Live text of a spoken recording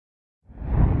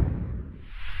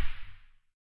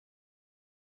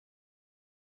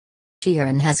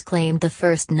Sheeran has claimed the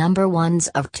first number ones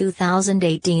of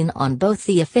 2018 on both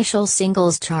the official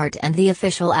singles chart and the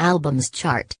official albums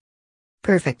chart.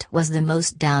 Perfect was the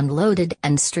most downloaded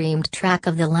and streamed track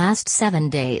of the last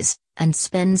 7 days, and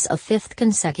spends a fifth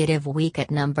consecutive week at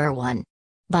number 1.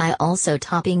 By also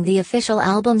topping the official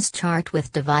albums chart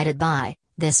with Divided By,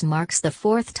 this marks the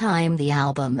fourth time the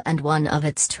album and one of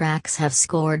its tracks have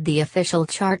scored the official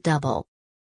chart double.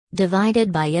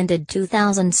 Divided By ended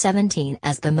 2017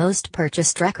 as the most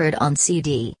purchased record on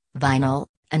CD, vinyl,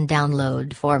 and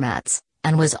download formats,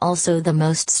 and was also the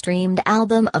most streamed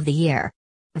album of the year.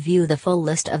 View the full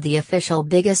list of the official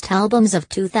biggest albums of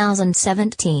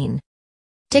 2017.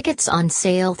 Tickets on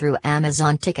sale through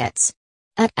Amazon Tickets.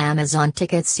 At Amazon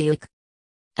Tickets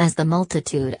as the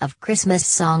multitude of Christmas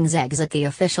songs exit the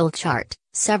official chart,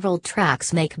 several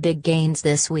tracks make big gains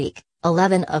this week,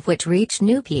 11 of which reach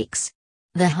new peaks.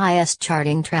 The highest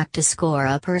charting track to score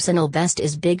a personal best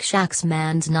is Big Shaq's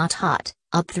Man's Not Hot,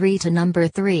 up 3 to number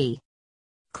 3.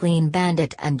 Clean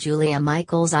Bandit and Julia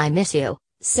Michaels' I Miss You,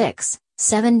 6,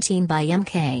 17 by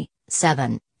MK,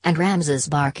 7, and Ramses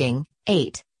Barking,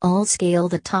 8, all scale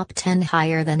the top 10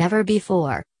 higher than ever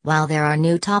before, while there are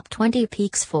new top 20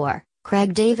 peaks for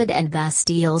Craig David and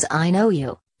Bastile's I Know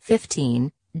You,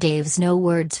 15, Dave's No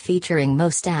Words featuring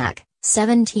Mostak,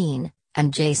 17,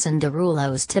 and Jason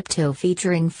Derulo's Tiptoe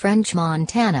featuring French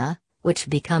Montana, which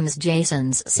becomes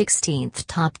Jason's 16th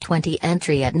top 20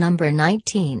 entry at number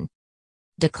 19.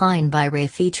 Decline by Ray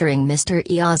featuring Mr.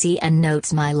 Eazy and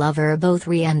Notes My Lover both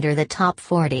re-enter the top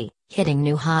 40, hitting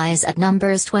new highs at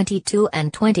numbers 22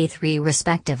 and 23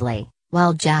 respectively,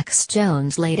 while Jax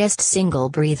Jones' latest single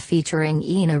Breathe featuring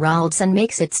Ina Ralston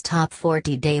makes its top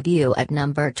 40 debut at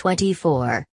number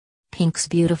 24. Pink's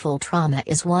Beautiful Trauma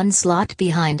is one slot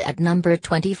behind at number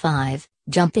 25,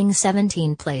 jumping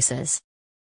 17 places.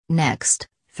 Next,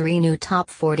 3 new top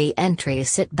 40 entries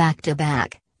sit back to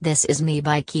back. This Is Me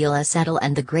by Keela Settle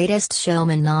and The Greatest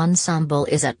Showman Ensemble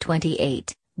is at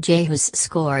 28, Jehus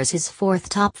scores his fourth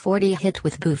top 40 hit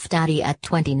with Boof Daddy at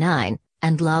 29,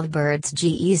 and Lovebirds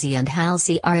G-Eazy and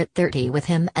Halsey are at 30 with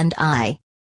Him and I.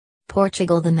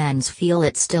 Portugal The Men's Feel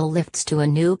It still lifts to a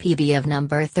new PB of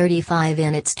number 35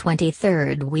 in its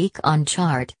 23rd week on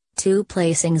chart, 2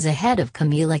 placings ahead of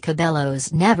Camila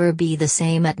Cabello's Never Be the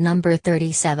Same at number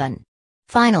 37.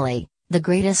 Finally, The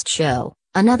Greatest Show,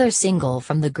 another single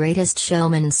from The Greatest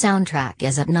Showman soundtrack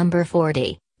is at number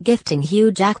 40, gifting Hugh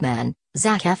Jackman,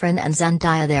 Zac Efron and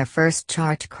Zendaya their first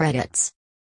chart credits.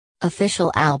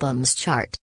 Official Albums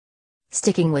Chart.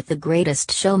 Sticking with The Greatest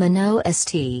Showman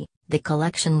OST, the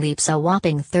collection leaps a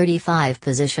whopping 35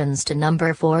 positions to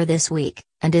number 4 this week,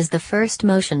 and is the first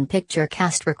motion picture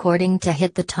cast recording to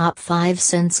hit the top 5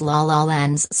 since La La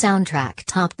Land's soundtrack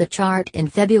topped the chart in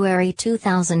February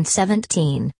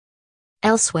 2017.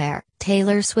 Elsewhere,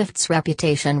 Taylor Swift's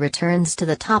Reputation returns to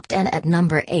the top 10 at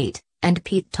number 8, and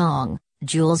Pete Tong,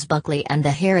 Jules Buckley and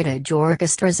the Heritage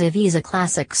Orchestra's Ibiza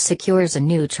Classics secures a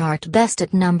new chart best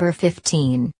at number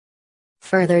 15.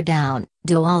 Further down,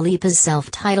 Dua Lipa's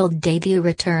self-titled debut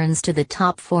returns to the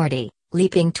top 40,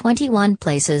 leaping 21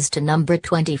 places to number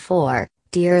 24.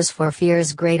 Tears for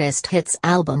Fears' greatest hits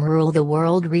album Rule the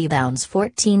World rebounds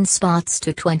 14 spots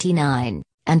to 29,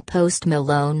 and Post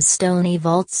Malone's Stoney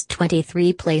vaults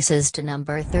 23 places to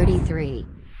number 33.